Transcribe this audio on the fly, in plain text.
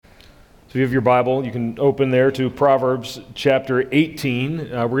So if you have your Bible, you can open there to Proverbs chapter 18.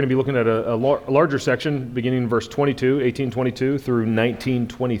 We're going to be looking at a larger section beginning in verse 18:22 through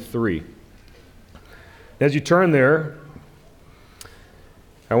 19:23. As you turn there,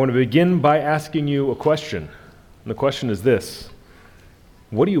 I want to begin by asking you a question. And the question is this: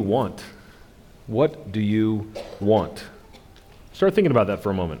 what do you want? What do you want? Start thinking about that for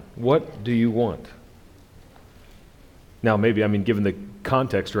a moment. What do you want? Now, maybe, given the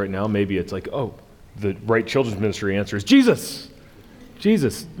context right now, maybe it's like, oh, the right children's ministry answer is Jesus.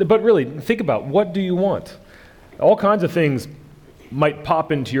 Jesus. But really, think about, what do you want? All kinds of things might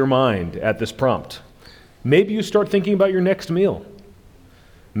pop into your mind at this prompt. Maybe you start thinking about your next meal.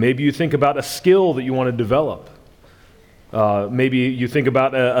 Maybe you think about a skill that you want to develop. Maybe you think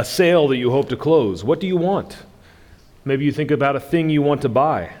about a sale that you hope to close. What do you want? Maybe you think about a thing you want to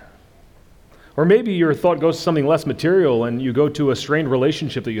buy. Or maybe your thought goes to something less material and you go to a strained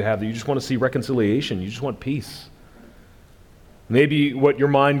relationship that you have that you just want to see reconciliation. You just want peace. Maybe what your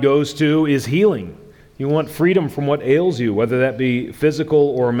mind goes to is healing. You want freedom from what ails you, whether that be physical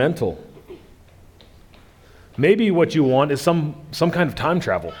or mental. Maybe what you want is some kind of time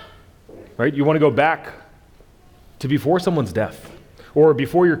travel, right? You want to go back to before someone's death, or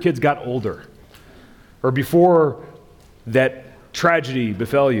before your kids got older, or before that tragedy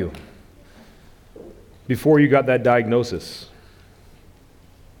befell you, before you got that diagnosis.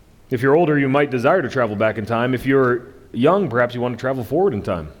 If you're older, you might desire to travel back in time. If you're young, perhaps you want to travel forward in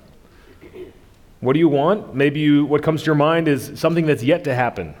time. What do you want? Maybe what comes to your mind is something that's yet to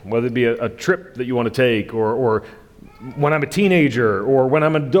happen, whether it be a trip that you want to take, or when I'm a teenager, or when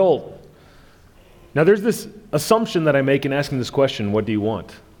I'm an adult. Now, there's this assumption that I make in asking this question, what do you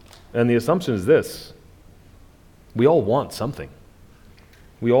want? And the assumption is this: we all want something.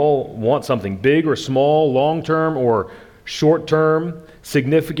 We all want something, big or small, long-term or short-term,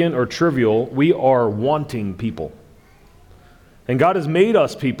 significant or trivial. We are wanting people. And God has made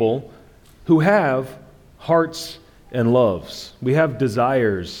us people who have hearts and loves. We have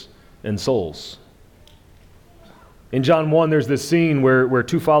desires and souls. In John 1, there's this scene where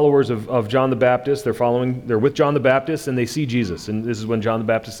two followers of John the Baptist, they're with John the Baptist, and they see Jesus. And this is when John the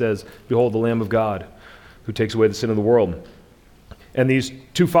Baptist says, "Behold the Lamb of God, who takes away the sin of the world." And these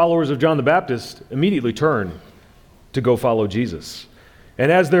two followers of John the Baptist immediately turn to go follow Jesus.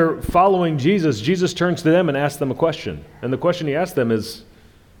 And as they're following Jesus, Jesus turns to them and asks them a question. And the question he asks them is,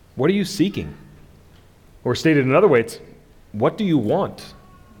 what are you seeking? Or stated another way, it's, what do you want?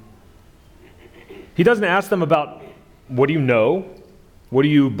 He doesn't ask them about, what do you know? What do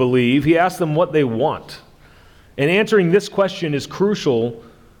you believe? He asks them what they want. And answering this question is crucial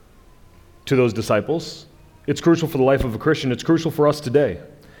to those disciples. It's crucial for the life of a Christian. It's crucial for us today.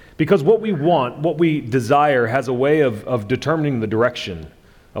 Because what we want, what we desire, has a way of determining the direction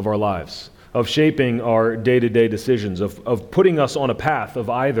of our lives, of shaping our day-to-day decisions, of putting us on a path of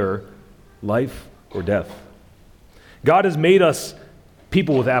either life or death. God has made us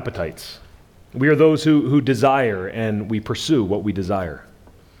people with appetites. We are those who desire, and we pursue what we desire.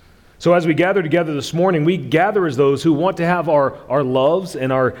 So as we gather together this morning, we gather as those who want to have our loves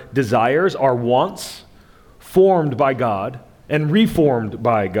and our desires, our wants, formed by God and reformed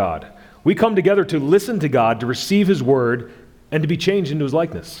by God. We come together to listen to God, to receive His word, and to be changed into His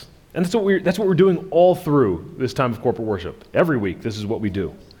likeness. And that's what we're doing all through this time of corporate worship. Every week, this is what we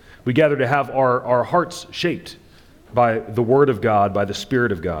do. We gather to have our hearts shaped by the word of God, by the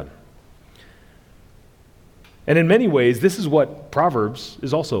Spirit of God. And in many ways, this is what Proverbs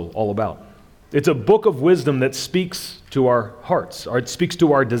is also all about. It's a book of wisdom that speaks to our hearts, or it speaks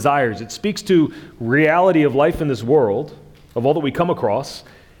to our desires. It speaks to reality of life in this world, of all that we come across,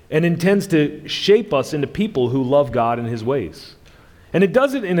 and intends to shape us into people who love God and His ways. And it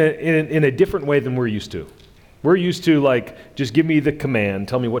does it in a different way than we're used to. We're used to, just give me the command,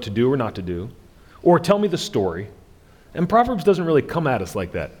 tell me what to do or not to do, or tell me the story. And Proverbs doesn't really come at us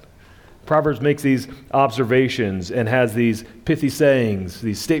like that. Proverbs makes these observations and has these pithy sayings,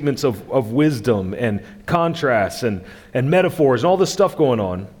 these statements of wisdom and contrasts and metaphors and all this stuff going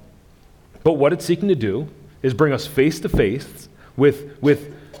on. But what it's seeking to do is bring us face to face with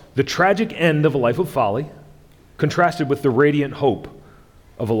the tragic end of a life of folly, contrasted with the radiant hope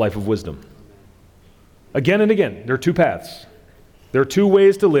of a life of wisdom. Again and again, there are two paths. There are two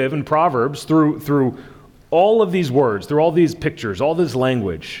ways to live in Proverbs through all of these words, through all these pictures, all this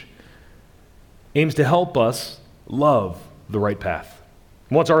language, aims to help us love the right path.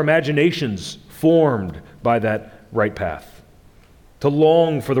 Wants our imaginations formed by that right path. To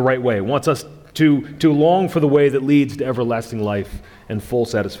long for the right way. Wants us to long for the way that leads to everlasting life and full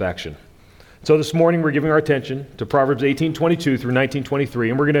satisfaction. So this morning we're giving our attention to Proverbs 18:22 through 19:23,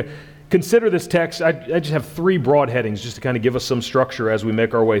 and we're going to consider this text, I just have three broad headings just to kind of give us some structure as we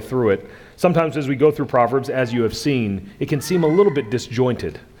make our way through it. Sometimes as we go through Proverbs, as you have seen, it can seem a little bit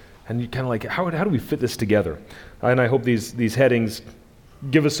disjointed. And you kind of like, how do we fit this together? And I hope these headings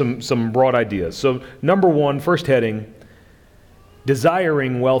give us some broad ideas. So number one, first heading,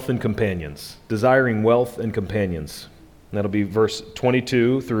 desiring wealth and companions. Desiring wealth and companions. And that'll be verse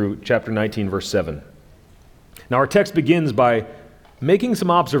 22 through chapter 19, verse 7. Now our text begins by making some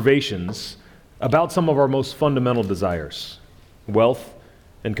observations about some of our most fundamental desires, wealth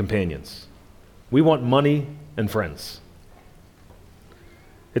and companions. We want money and friends.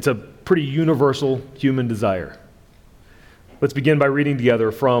 It's a pretty universal human desire. Let's begin by reading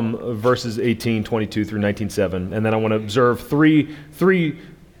together from verses 18, 22 through 19:7, and then I want to observe three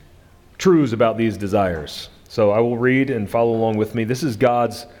truths about these desires. So I will read and follow along with me. This is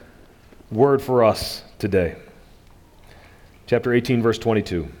God's word for us today. Chapter 18, verse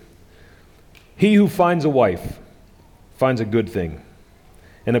 22. He who finds a wife finds a good thing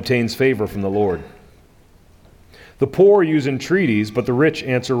and obtains favor from the Lord. The poor use entreaties, but the rich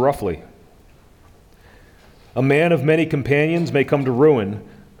answer roughly. A man of many companions may come to ruin,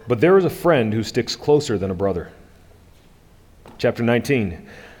 but there is a friend who sticks closer than a brother. Chapter 19.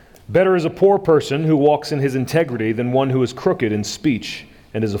 Better is a poor person who walks in his integrity than one who is crooked in speech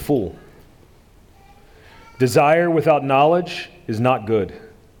and is a fool. Desire without knowledge is not good,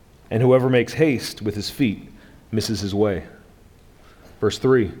 and whoever makes haste with his feet misses his way. Verse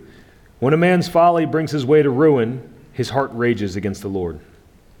 3. When a man's folly brings his way to ruin, his heart rages against the Lord.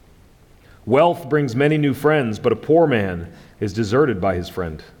 Wealth brings many new friends, but a poor man is deserted by his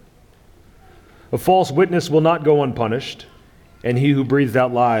friend. A false witness will not go unpunished, and he who breathes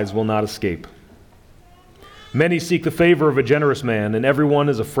out lies will not escape. Many seek the favor of a generous man, and everyone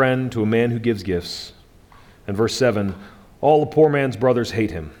is a friend to a man who gives gifts. And verse 7, all the poor man's brothers hate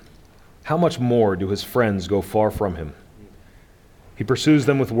him. How much more do his friends go far from him? He pursues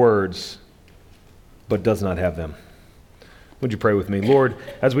them with words, but does not have them. Would you pray with me? Lord,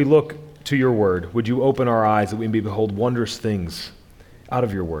 as we look to your word, would you open our eyes that we may behold wondrous things out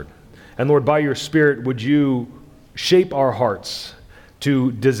of your word? And Lord, by your Spirit, would you shape our hearts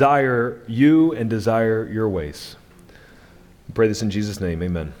to desire you and desire your ways? We pray this in Jesus' name,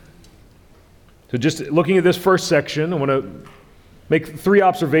 amen. So just looking at this first section, I want to make three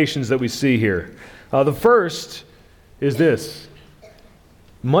observations that we see here. The first is this: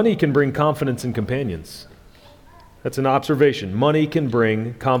 money can bring confidence in companions. That's an observation. Money can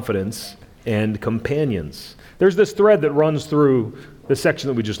bring confidence and companions. There's this thread that runs through the section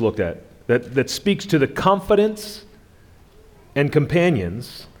that we just looked at that speaks to the confidence and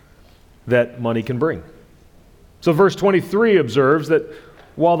companions that money can bring. So verse 23 observes that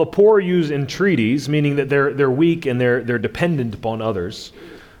while the poor use entreaties, meaning that they're weak and they're dependent upon others,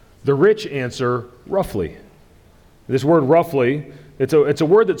 the rich answer roughly. This word roughly, it's a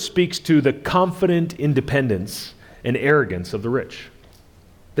word that speaks to the confident independence and arrogance of the rich.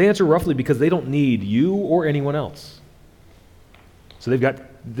 They answer roughly because they don't need you or anyone else. So they've got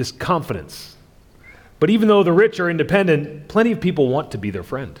this confidence. But even though the rich are independent, plenty of people want to be their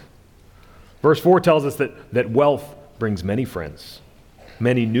friend. Verse 4 tells us that wealth brings many friends,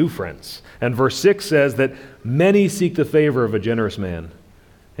 many new friends. And verse 6 says that many seek the favor of a generous man,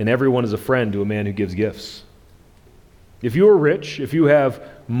 and everyone is a friend to a man who gives gifts. If you are rich, if you have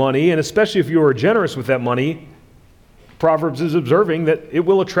money, and especially if you are generous with that money, Proverbs is observing that it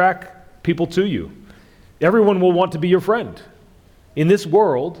will attract people to you. Everyone will want to be your friend. In this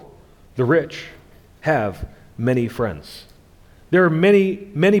world, the rich have many friends. There are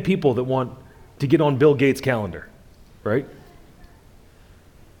many, many people that want to get on Bill Gates' calendar, right?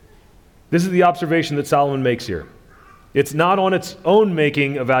 This is the observation that Solomon makes here. It's not on its own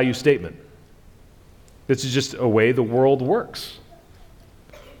making a value statement. This is just a way the world works.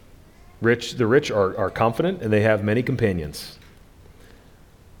 The rich are confident and they have many companions.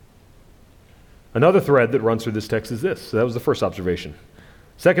 Another thread that runs through this text is this. So that was the first observation.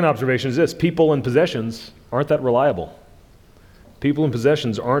 Second observation is this: people and possessions aren't that reliable. People and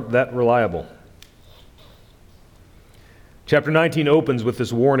possessions aren't that reliable. Chapter 19 opens with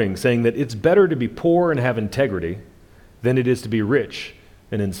this warning saying that it's better to be poor and have integrity than it is to be rich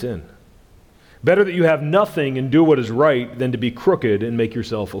and in sin. Better that you have nothing and do what is right than to be crooked and make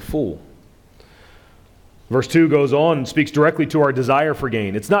yourself a fool. Verse 2 goes on and speaks directly to our desire for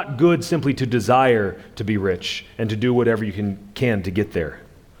gain. It's not good simply to desire to be rich and to do whatever you can to get there.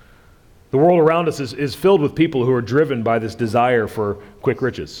 The world around us is filled with people who are driven by this desire for quick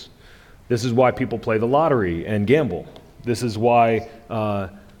riches. This is why people play the lottery and gamble. This is why,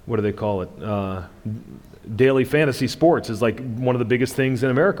 what do they call it? daily fantasy sports is like one of the biggest things in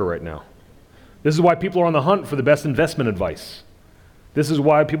America right now. This is why people are on the hunt for the best investment advice. This is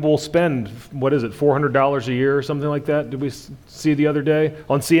why people will spend, $400 a year or something like that, did we see the other day,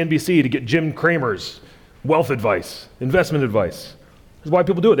 on CNBC to get Jim Cramer's wealth advice, investment advice. This is why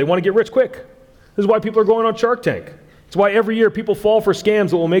people do it. They want to get rich quick. This is why people are going on Shark Tank. It's why every year people fall for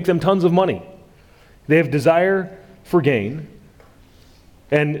scams that will make them tons of money. They have desire for gain,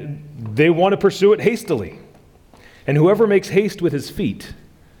 and they want to pursue it hastily. And whoever makes haste with his feet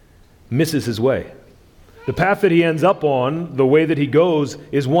misses his way. The path that he ends up on, the way that he goes,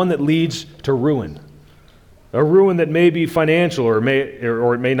 is one that leads to ruin. A ruin that may be financial or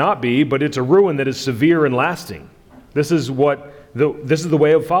it may not be, but it's a ruin that is severe and lasting. This is the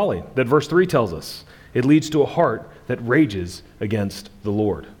way of folly that verse 3 tells us. It leads to a heart that rages against the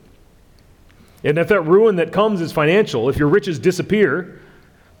Lord. And if that ruin that comes is financial, if your riches disappear,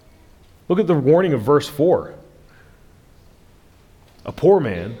 look at the warning of verse 4. A poor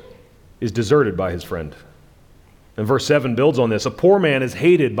man is deserted by his friend. And verse 7 builds on this. A poor man is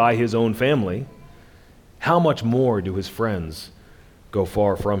hated by his own family. How much more do his friends go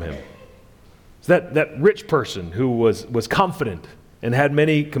far from him? It's that rich person who was confident and had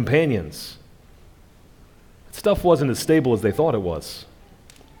many companions. Stuff wasn't as stable as they thought it was.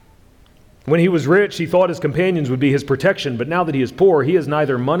 When he was rich, he thought his companions would be his protection, but now that he is poor, he has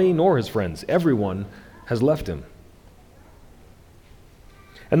neither money nor his friends. Everyone has left him.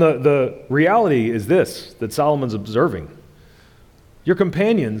 And the reality is this, that Solomon's observing. Your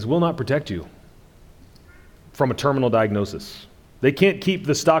companions will not protect you from a terminal diagnosis. They can't keep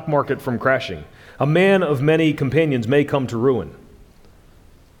the stock market from crashing. A man of many companions may come to ruin.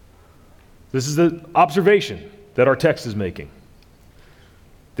 This is the observation that our text is making.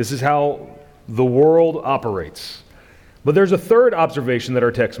 This is how the world operates. But there's a third observation that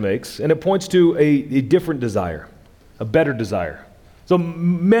our text makes, and it points to a different desire, a better desire. So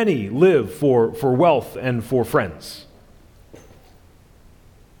many live for wealth and for friends.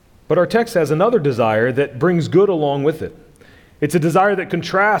 But our text has another desire that brings good along with it. It's a desire that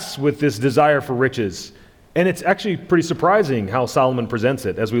contrasts with this desire for riches. And it's actually pretty surprising how Solomon presents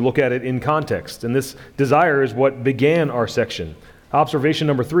it as we look at it in context. And this desire is what began our section. Observation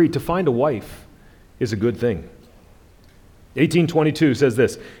number 3, to find a wife is a good thing. 18:22 says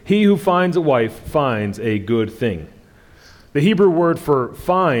this, he who finds a wife finds a good thing. The Hebrew word for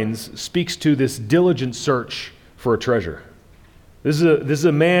finds speaks to this diligent search for a treasure. This is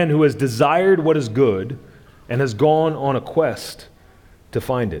a man who has desired what is good and has gone on a quest to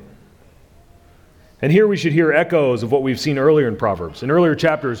find it. And here we should hear echoes of what we've seen earlier in Proverbs. In earlier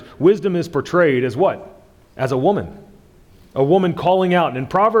chapters, wisdom is portrayed as what? As a woman calling out. And in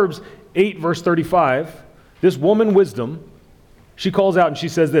Proverbs 8, verse 35, this woman, wisdom, she calls out and she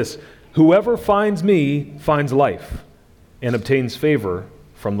says this, whoever finds me finds life and obtains favor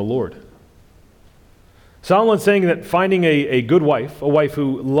from the Lord. Solomon's saying that finding a good wife, a wife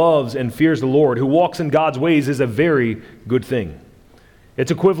who loves and fears the Lord, who walks in God's ways, is a very good thing. It's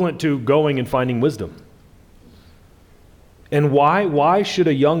equivalent to going and finding wisdom. And why? Why should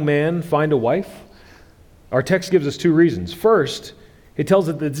a young man find a wife? Our text gives us 2 reasons. First, it tells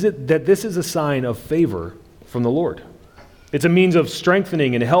us that this is a sign of favor from the Lord. It's a means of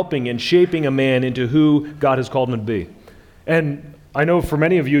strengthening and helping and shaping a man into who God has called him to be. And I know for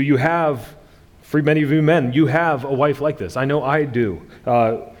many of you, for many of you men, you have a wife like this. I know I do.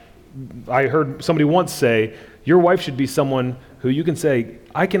 I heard somebody once say, your wife should be someone who you can say,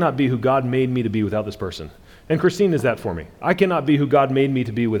 I cannot be who God made me to be without this person. And Christine is that for me. I cannot be who God made me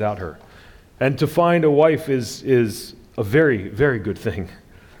to be without her. And to find a wife is a very, very good thing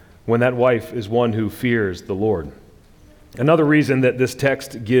when that wife is one who fears the Lord. Another reason that this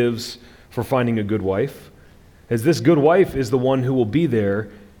text gives for finding a good wife is this good wife is the one who will be there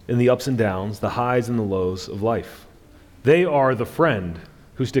in the ups and downs, the highs and the lows of life. They are the friend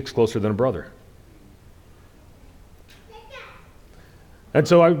who sticks closer than a brother. And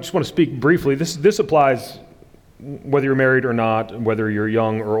so I just want to speak briefly. This applies whether you're married or not, whether you're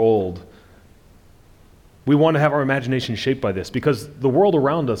young or old. We want to have our imagination shaped by this because the world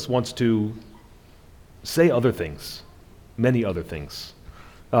around us wants to say other things, many other things.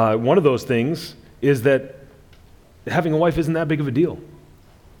 One of those things is that having a wife isn't that big of a deal.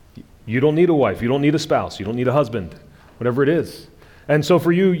 You don't need a wife. You don't need a spouse. You don't need a husband, whatever it is. And so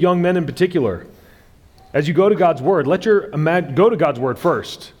for you young men in particular, as you go to God's Word, go to God's Word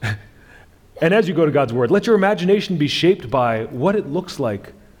first. And as you go to God's Word, let your imagination be shaped by what it looks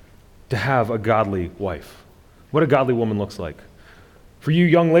like to have a godly wife, what a godly woman looks like. For you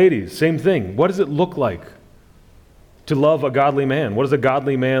young ladies, same thing. What does it look like to love a godly man? What does a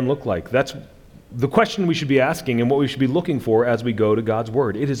godly man look like? That's the question we should be asking and what we should be looking for as we go to God's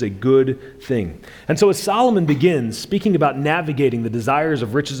Word. It is a good thing. And so as Solomon begins speaking about navigating the desires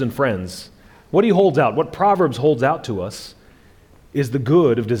of riches and friends, what he holds out, what Proverbs holds out to us, is the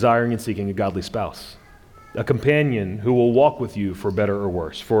good of desiring and seeking a godly spouse, a companion who will walk with you for better or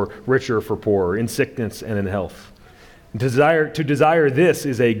worse, for richer or for poorer, in sickness and in health. To desire this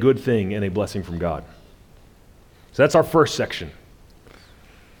is a good thing and a blessing from God. So that's our first section.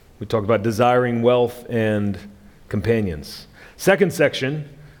 We talk about desiring wealth and companions. Second section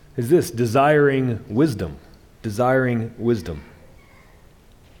is this, desiring wisdom. Desiring wisdom.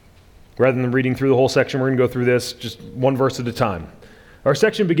 Rather than reading through the whole section, we're going to go through this just one verse at a time. Our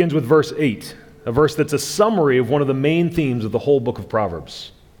section begins with verse 8, a verse that's a summary of one of the main themes of the whole book of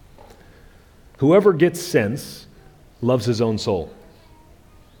Proverbs. Whoever gets sense loves his own soul.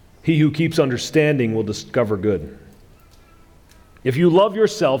 He who keeps understanding will discover good. If you love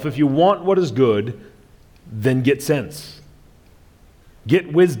yourself, if you want what is good, then get sense.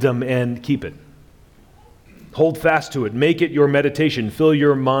 Get wisdom and keep it. Hold fast to it. Make it your meditation. Fill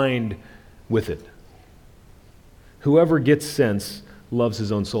your mind with it. Whoever gets sense loves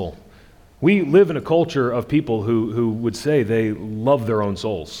his own soul. We live in a culture of people who would say they love their own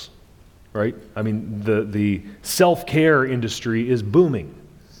souls, right? I mean, the self-care industry is booming.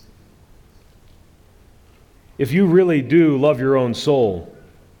 If you really do love your own soul,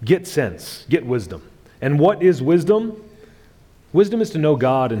 get sense, get wisdom. And what is wisdom? Wisdom is to know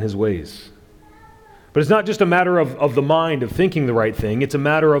God and his ways. But it's not just a matter of the mind, of thinking the right thing. It's a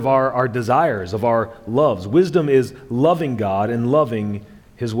matter of our desires, of our loves. Wisdom is loving God and loving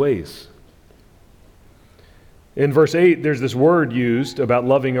his ways. In verse 8, there's this word used about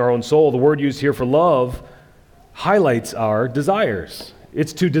loving our own soul. The word used here for love highlights our desires.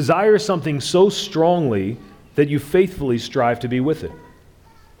 It's to desire something so strongly that you faithfully strive to be with it.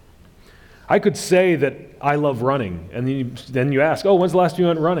 I could say that I love running, and then you ask, when's the last time you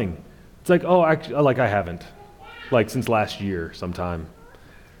went running? It's like, I haven't. Like since last year sometime.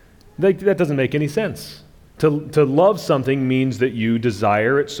 That doesn't make any sense. To love something means that you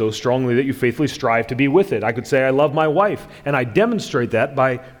desire it so strongly that you faithfully strive to be with it. I could say I love my wife, and I demonstrate that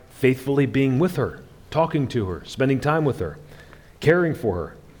by faithfully being with her, talking to her, spending time with her, caring for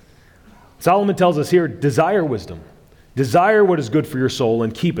her. Solomon tells us here, desire wisdom. Desire what is good for your soul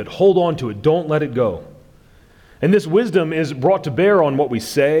and keep it. Hold on to it. Don't let it go. And this wisdom is brought to bear on what we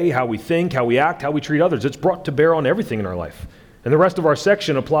say, how we think, how we act, how we treat others. It's brought to bear on everything in our life. And the rest of our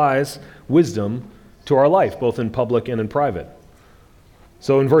section applies wisdom to our life, both in public and in private.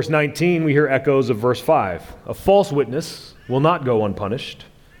 So in verse 19, we hear echoes of verse 5. A false witness will not go unpunished,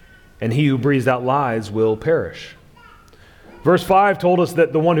 and he who breathes out lies will perish. Verse 5 told us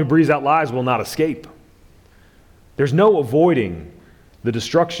that the one who breathes out lies will not escape. There's no avoiding the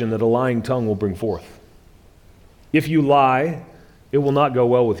destruction that a lying tongue will bring forth. If you lie, it will not go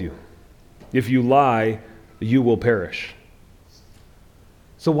well with you. If you lie, you will perish.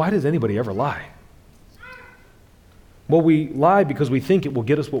 So why does anybody ever lie? Well, we lie because we think it will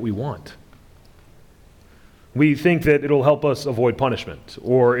get us what we want. We think that it'll help us avoid punishment,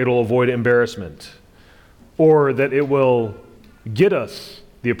 or it'll avoid embarrassment, or that it will get us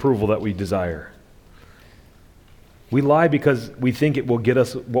the approval that we desire. We lie because we think it will get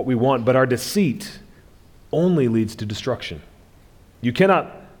us what we want, but our deceit only leads to destruction. You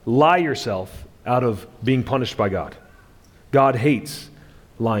cannot lie yourself out of being punished by God. God hates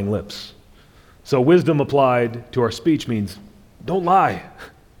lying lips. So wisdom applied to our speech means don't lie.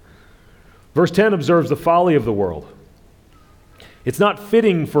 Verse 10 observes the folly of the world. It's not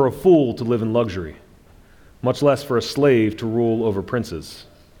fitting for a fool to live in luxury, much less for a slave to rule over princes.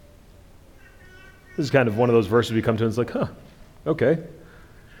 This is kind of one of those verses we come to and it's like, okay.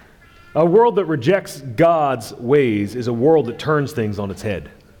 A world that rejects God's ways is a world that turns things on its head.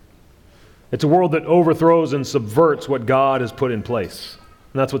 It's a world that overthrows and subverts what God has put in place.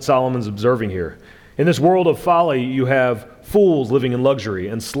 And that's what Solomon's observing here. In this world of folly, you have fools living in luxury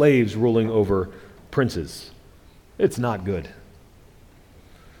and slaves ruling over princes. It's not good.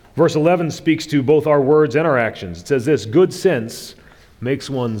 Verse 11 speaks to both our words and our actions. It says this, good sense makes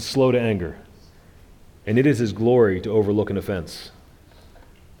one slow to anger, and it is his glory to overlook an offense.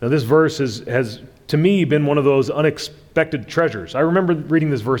 Now this verse has to me, been one of those unexpected treasures. I remember reading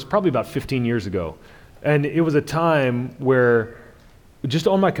this verse probably about 15 years ago, and it was a time where just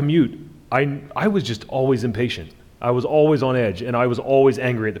on my commute, I was just always impatient. I was always on edge, and I was always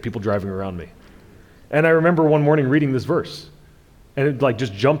angry at the people driving around me. And I remember one morning reading this verse, and it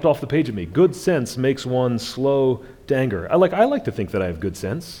just jumped off the page at me. Good sense makes one slow to anger. I like to think that I have good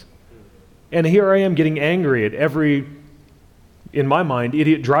sense. And here I am getting angry at every, in my mind,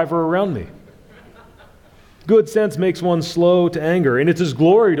 idiot driver around me. Good sense makes one slow to anger, and it's his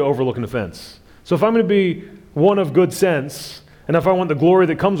glory to overlook an offense. So if I'm going to be one of good sense, and if I want the glory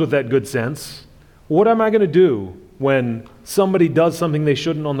that comes with that good sense, what am I going to do when somebody does something they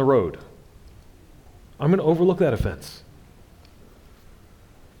shouldn't on the road? I'm going to overlook that offense.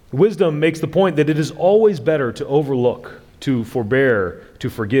 Wisdom makes the point that it is always better to overlook, to forbear, to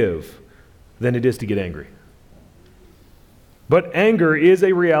forgive, than it is to get angry. But anger is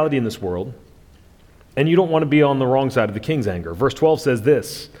a reality in this world, and you don't want to be on the wrong side of the king's anger. Verse 12 says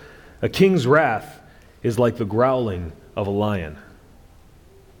this, "A king's wrath is like the growling of a lion."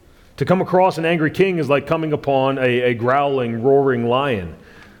 To come across an angry king is like coming upon a growling, roaring lion.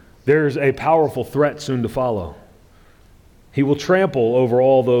 There's a powerful threat soon to follow. He will trample over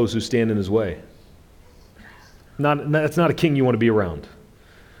all those who stand in his way. That's not a king you want to be around.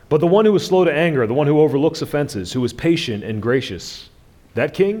 But the one who is slow to anger, the one who overlooks offenses, who is patient and gracious,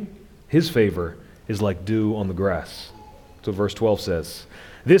 that king, his favor is like dew on the grass. That's what verse 12 says.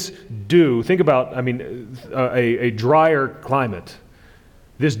 This dew, think about, a drier climate.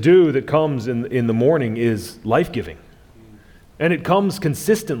 This dew that comes in the morning is life-giving. And it comes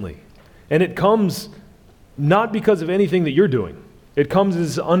consistently. And it comes not because of anything that you're doing. It comes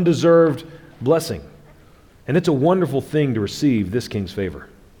as undeserved blessing. And it's a wonderful thing to receive this king's favor.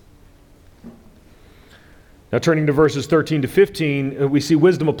 Now turning to verses 13 to 15, we see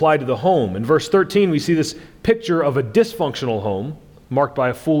wisdom applied to the home. In verse 13, we see this picture of a dysfunctional home marked by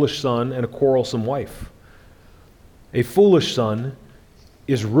a foolish son and a quarrelsome wife. A foolish son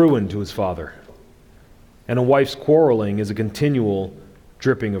is ruin to his father, and a wife's quarreling is a continual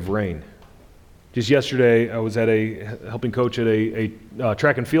dripping of rain. Just yesterday, I was helping coach at a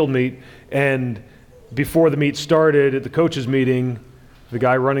track and field meet, and before the meet started, at the coaches' meeting, the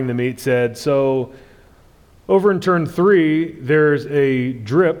guy running the meet said, "So over in turn 3, there's a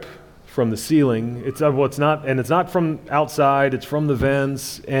drip from the ceiling. It's not from outside, it's from the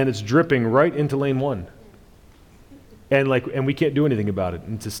vents, and it's dripping right into lane 1. And we can't do anything about it.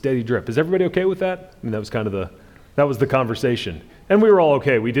 And it's a steady drip." Is everybody okay with that? That was the conversation. And we were all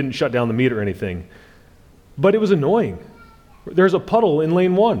okay. We didn't shut down the meet or anything. But it was annoying. There's a puddle in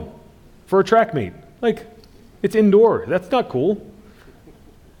lane 1 for a track meet. It's indoor. That's not cool.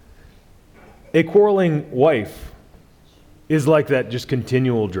 A quarreling wife is like that, just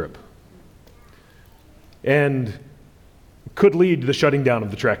continual drip. And could lead to the shutting down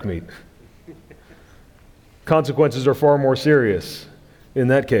of the track meet. Consequences are far more serious in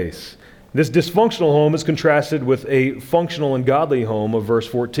that case. This dysfunctional home is contrasted with a functional and godly home of verse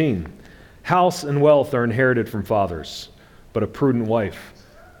 14. House and wealth are inherited from fathers, but a prudent wife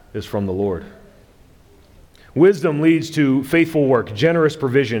is from the Lord. Wisdom leads to faithful work, generous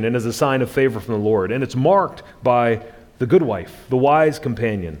provision, and is a sign of favor from the Lord. And it's marked by the good wife, the wise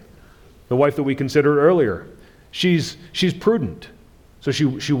companion, the wife that we considered earlier. She's prudent, so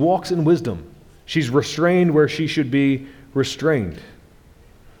she walks in wisdom. She's restrained where she should be restrained.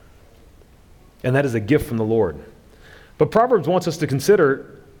 And that is a gift from the Lord. But Proverbs wants us to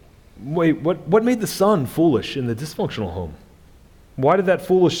consider, what made the son foolish in the dysfunctional home? Why did that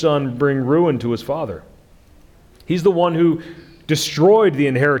foolish son bring ruin to his father? He's the one who destroyed the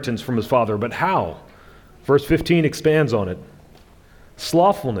inheritance from his father, but how? Verse 15 expands on it.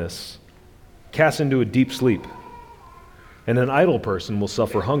 Slothfulness casts into a deep sleep, and an idle person will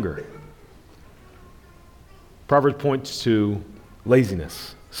suffer hunger. Proverbs points to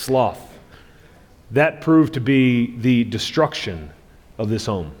laziness, sloth. That proved to be the destruction of this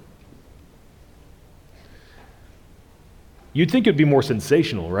home. You'd think it'd be more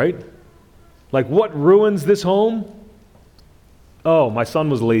sensational, right? What ruins this home? Oh, my son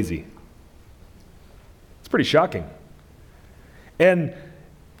was lazy. It's pretty shocking. And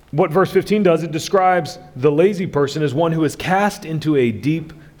what verse 15 does, it describes the lazy person as one who is cast into a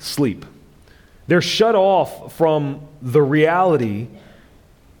deep sleep. They're shut off from the reality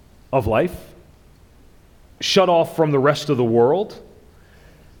of life, shut off from the rest of the world.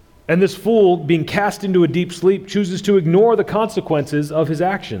 And this fool, being cast into a deep sleep, chooses to ignore the consequences of his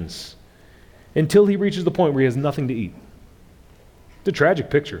actions until he reaches the point where he has nothing to eat. It's a tragic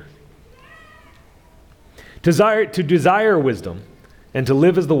picture. To desire wisdom and to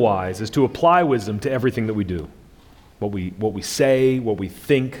live as the wise is to apply wisdom to everything that we do. What we say, what we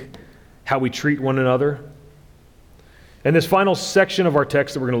think, how we treat one another. And this final section of our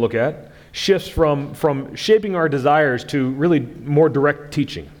text that we're going to look at shifts from shaping our desires to really more direct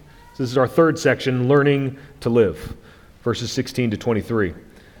teaching. So this is our third section, learning to live, verses 16 to 23.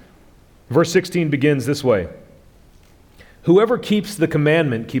 Verse 16 begins this way. Whoever keeps the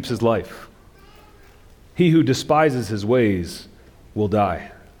commandment keeps his life. He who despises his ways will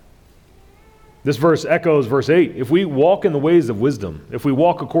die. This verse echoes verse 8. If we walk in the ways of wisdom, if we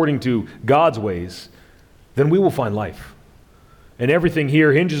walk according to God's ways, then we will find life. And everything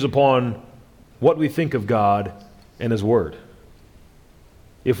here hinges upon what we think of God and His Word.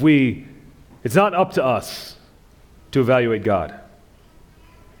 It's not up to us to evaluate God.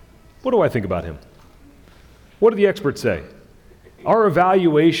 What do I think about Him? What do the experts say? Our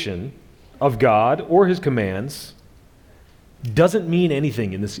evaluation of God or His commands doesn't mean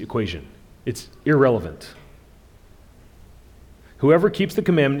anything in this equation. It's irrelevant. Whoever keeps the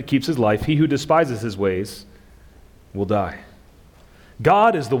commandment keeps his life. He who despises his ways will die.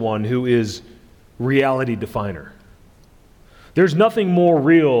 God is the one who is reality definer. There's nothing more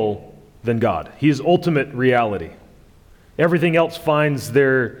real than God. He is ultimate reality. Everything else finds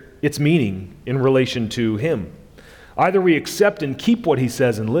its meaning in relation to Him. Either we accept and keep what He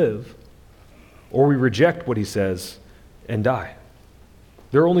says and live, or we reject what He says and die.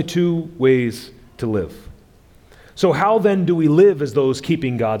 There are only two ways to live. So how then do we live as those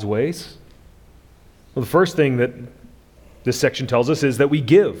keeping God's ways? Well, the first thing that this section tells us is that we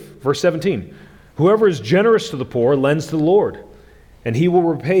give. Verse 17, whoever is generous to the poor lends to the Lord, and He will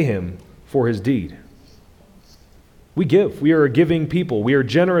repay him for his deed. We give. We are a giving people. We are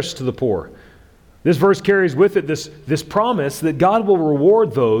generous to the poor. This verse carries with it this promise that God will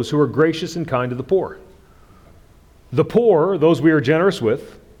reward those who are gracious and kind to the poor. The poor, those we are generous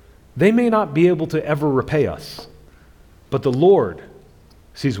with, they may not be able to ever repay us, but the Lord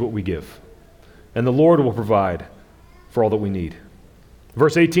sees what we give, and the Lord will provide for all that we need.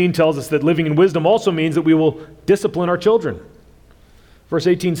 Verse 18 tells us that living in wisdom also means that we will discipline our children. Verse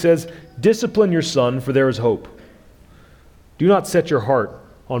 18 says, discipline your son, for there is hope. Do not set your heart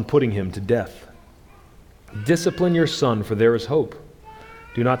on putting him to death. Discipline your son, for there is hope.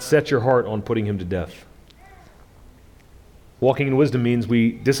 Do not set your heart on putting him to death. Walking in wisdom means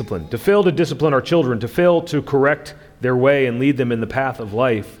we discipline. To fail to discipline our children, to fail to correct their way and lead them in the path of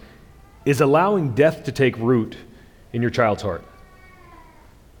life, is allowing death to take root in your child's heart.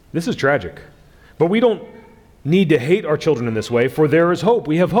 This is tragic. But we don't need to hate our children in this way, for there is hope.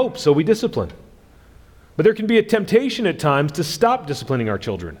 We have hope, so we discipline. But there can be a temptation at times to stop disciplining our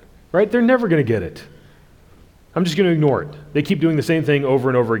children, right? They're never going to get it. I'm just going to ignore it. They keep doing the same thing over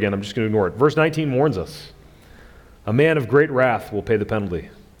and over again. I'm just going to ignore it. Verse 19 warns us. A man of great wrath will pay the penalty.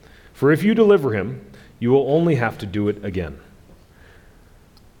 For if you deliver him, you will only have to do it again.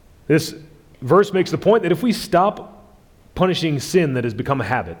 This verse makes the point that if we stop punishing sin that has become a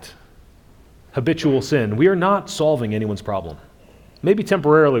habit, habitual sin, we are not solving anyone's problem. Maybe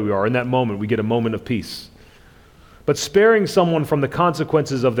temporarily we are. In that moment, we get a moment of peace. But sparing someone from the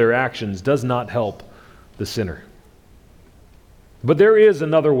consequences of their actions does not help the sinner. But there is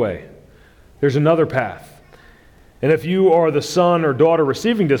another way. There's another path. And if you are the son or daughter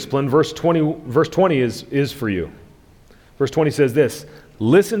receiving discipline, verse 20 is for you. Verse 20 says this,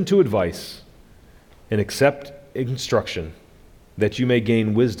 listen to advice and accept instruction that you may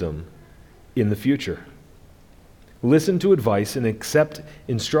gain wisdom in the future. Listen to advice and accept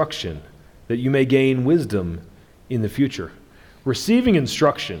instruction that you may gain wisdom in the future. Receiving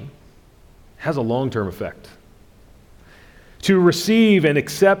instruction has a long-term effect. To receive and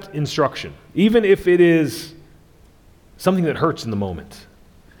accept instruction, even if it is something that hurts in the moment,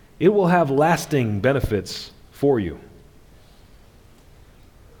 it will have lasting benefits for you.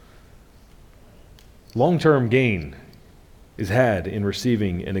 Long-term gain is had in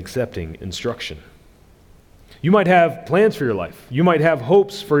receiving and accepting instruction. You might have plans for your life. You might have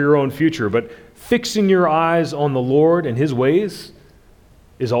hopes for your own future, but fixing your eyes on the Lord and His ways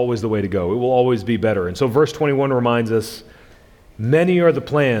is always the way to go. It will always be better. And so verse 21 reminds us, many are the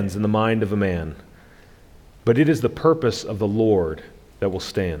plans in the mind of a man, but it is the purpose of the Lord that will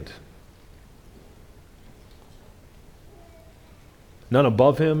stand. None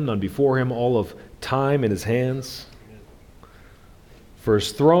above Him, none before Him, all of time in His hands. For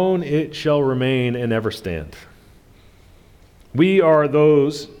His throne it shall remain and ever stand. We are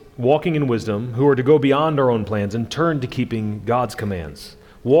those walking in wisdom who are to go beyond our own plans and turn to keeping God's commands,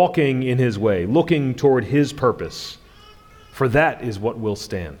 walking in His way, looking toward His purpose, for that is what will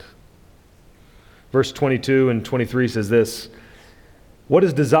stand. Verse 22 and 23 says this, what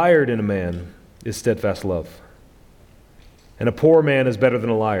is desired in a man is steadfast love, and a poor man is better than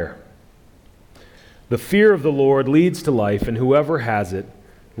a liar. The fear of the Lord leads to life, and whoever has it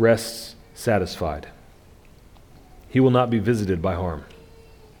rests satisfied. He will not be visited by harm.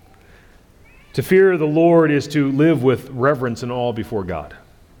 To fear the Lord is to live with reverence and awe before God.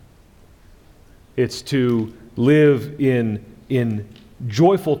 It's to live in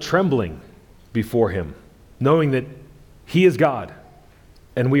joyful trembling before Him, knowing that He is God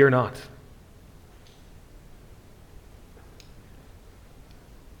and we are not.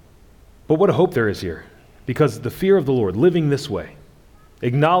 But what a hope there is here, because the fear of the Lord, living this way,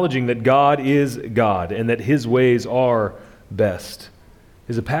 acknowledging that God is God and that his ways are best,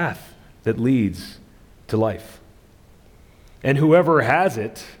 is a path that leads to life. And whoever has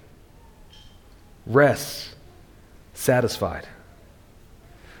it rests satisfied.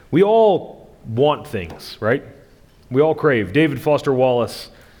 We all want things, right? We all crave. David Foster Wallace,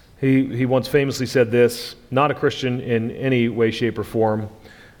 he once famously said this, not a Christian in any way, shape, or form,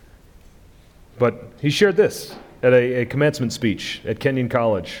 but he shared this at a commencement speech at Kenyon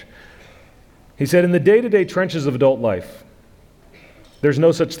College. He said, in the day-to-day trenches of adult life, there's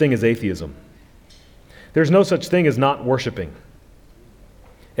no such thing as atheism. There's no such thing as not worshiping.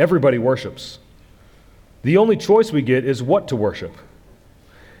 Everybody worships. The only choice we get is what to worship.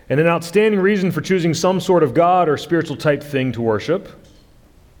 And an outstanding reason for choosing some sort of God or spiritual type thing to worship,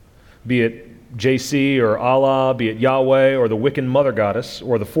 be it JC or Allah, be it Yahweh or the Wiccan mother goddess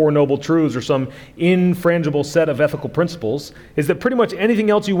or the Four Noble Truths or some infrangible set of ethical principles, is that pretty much anything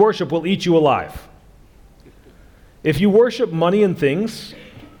else you worship will eat you alive. If you worship money and things,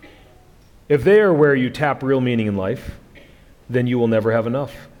 if they are where you tap real meaning in life, then you will never have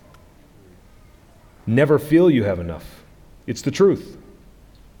enough. Never feel you have enough. It's the truth.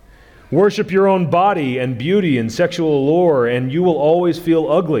 Worship your own body and beauty and sexual allure, and you will always feel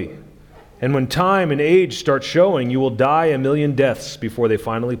ugly. And when time and age start showing, you will die a million deaths before they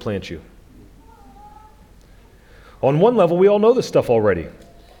finally plant you. On one level, we all know this stuff already.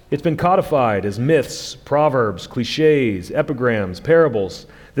 It's been codified as myths, proverbs, cliches, epigrams, parables,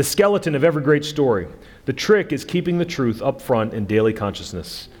 the skeleton of every great story. The trick is keeping the truth up front in daily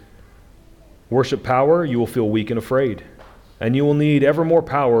consciousness. Worship power, you will feel weak and afraid, and you will need ever more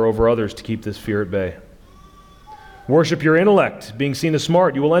power over others to keep this fear at bay. Worship your intellect, being seen as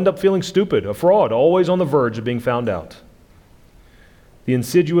smart, you will end up feeling stupid, a fraud, always on the verge of being found out. The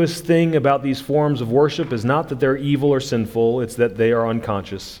insidious thing about these forms of worship is not that they're evil or sinful, it's that they are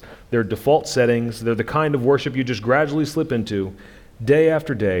unconscious. They're default settings, they're the kind of worship you just gradually slip into, day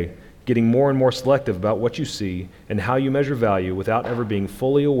after day, getting more and more selective about what you see and how you measure value without ever being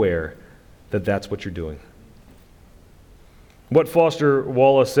fully aware that that's what you're doing. What Foster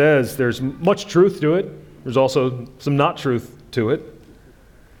Wallace says, there's much truth to it. There's also some not truth to it.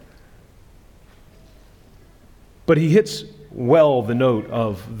 But he hits well the note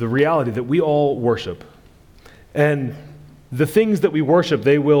of the reality that we all worship. And the things that we worship,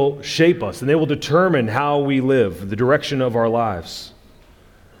 they will shape us and they will determine how we live, the direction of our lives.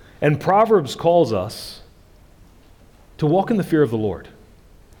 And Proverbs calls us to walk in the fear of the Lord.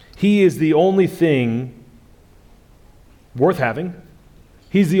 He is the only thing worth having.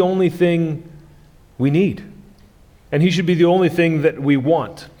 He's the only thing we need. And he should be the only thing that we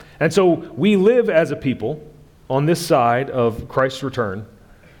want. And so we live as a people on this side of Christ's return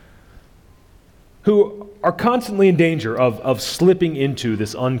who are constantly in danger of slipping into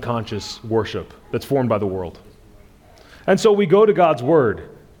this unconscious worship that's formed by the world. And so we go to God's Word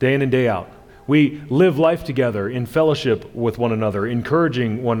day in and day out. We live life together in fellowship with one another,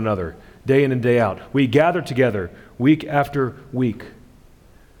 encouraging one another day in and day out. We gather together week after week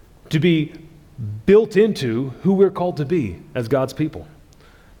to be built into who we're called to be as God's people,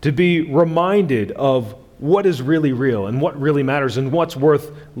 to be reminded of what is really real and what really matters and what's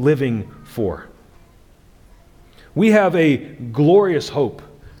worth living for. We have a glorious hope,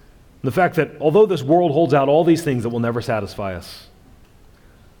 the fact that although this world holds out all these things that will never satisfy us,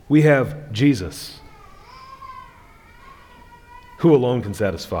 we have Jesus, who alone can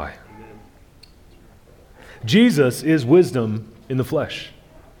satisfy. Jesus is wisdom in the flesh.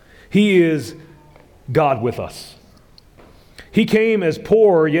 He is God with us. He came as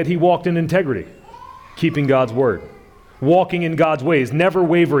poor, yet he walked in integrity, keeping God's word, walking in God's ways, never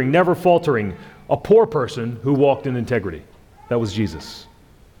wavering, never faltering. A poor person who walked in integrity. That was Jesus.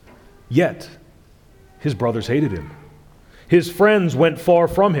 Yet, his brothers hated him. His friends went far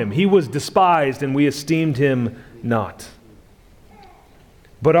from him. He was despised, and we esteemed him not.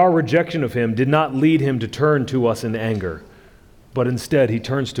 But our rejection of him did not lead him to turn to us in anger, but instead he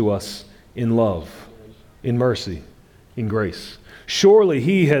turns to us in love, in mercy, in grace. Surely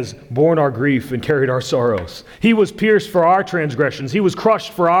he has borne our grief and carried our sorrows. He was pierced for our transgressions. He was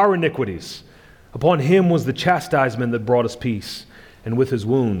crushed for our iniquities. Upon him was the chastisement that brought us peace, and with his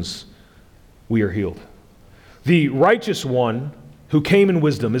wounds we are healed. The righteous one who came in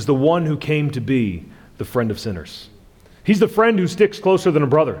wisdom is the one who came to be the friend of sinners. He's the friend who sticks closer than a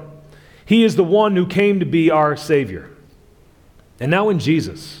brother. He is the one who came to be our Savior. And now in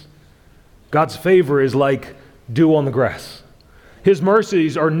Jesus, God's favor is like dew on the grass. His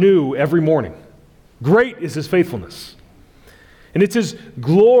mercies are new every morning. Great is his faithfulness. And it's His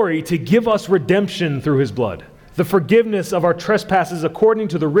glory to give us redemption through His blood, the forgiveness of our trespasses according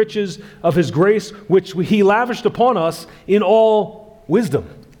to the riches of His grace, which He lavished upon us in all wisdom.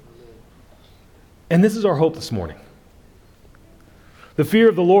 And this is our hope this morning. The fear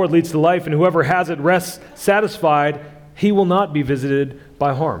of the Lord leads to life, and whoever has it rests satisfied. He will not be visited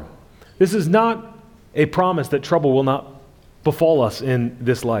by harm. This is not a promise that trouble will not befall us in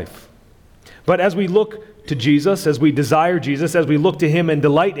this life. But as we look to Jesus, as we desire Jesus, as we look to Him and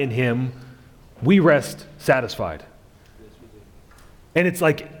delight in Him, we rest satisfied. And it's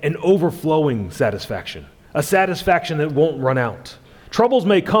like an overflowing satisfaction, a satisfaction that won't run out. Troubles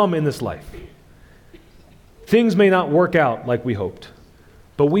may come in this life. Things may not work out like we hoped,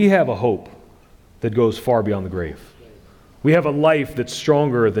 but we have a hope that goes far beyond the grave. We have a life that's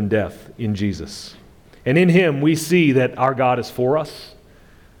stronger than death in Jesus. And in Him, we see that our God is for us.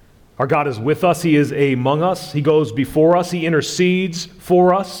 Our God is with us. He is among us. He goes before us. He intercedes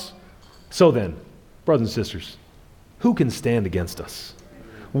for us. So then, brothers and sisters, who can stand against us?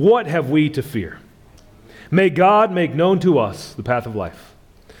 What have we to fear? May God make known to us the path of life.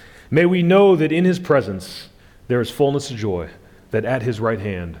 May we know that in His presence there is fullness of joy, that at His right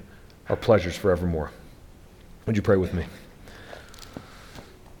hand are pleasures forevermore. Would you pray with me?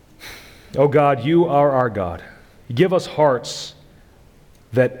 Oh God, You are our God. Give us hearts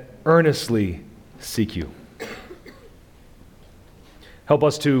that earnestly seek You. Help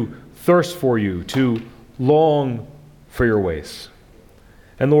us to thirst for You, to long for Your ways.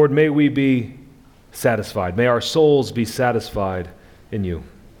 And Lord, may we be satisfied. May our souls be satisfied in You.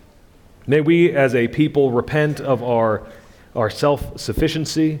 May we as a people repent of our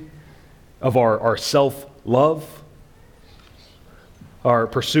self-sufficiency, of our self-love, our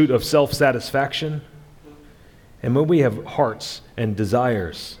pursuit of self-satisfaction. And may we have hearts and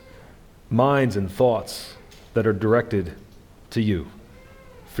desires, minds and thoughts that are directed to You,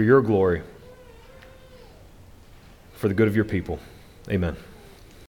 for Your glory, for the good of Your people. Amen.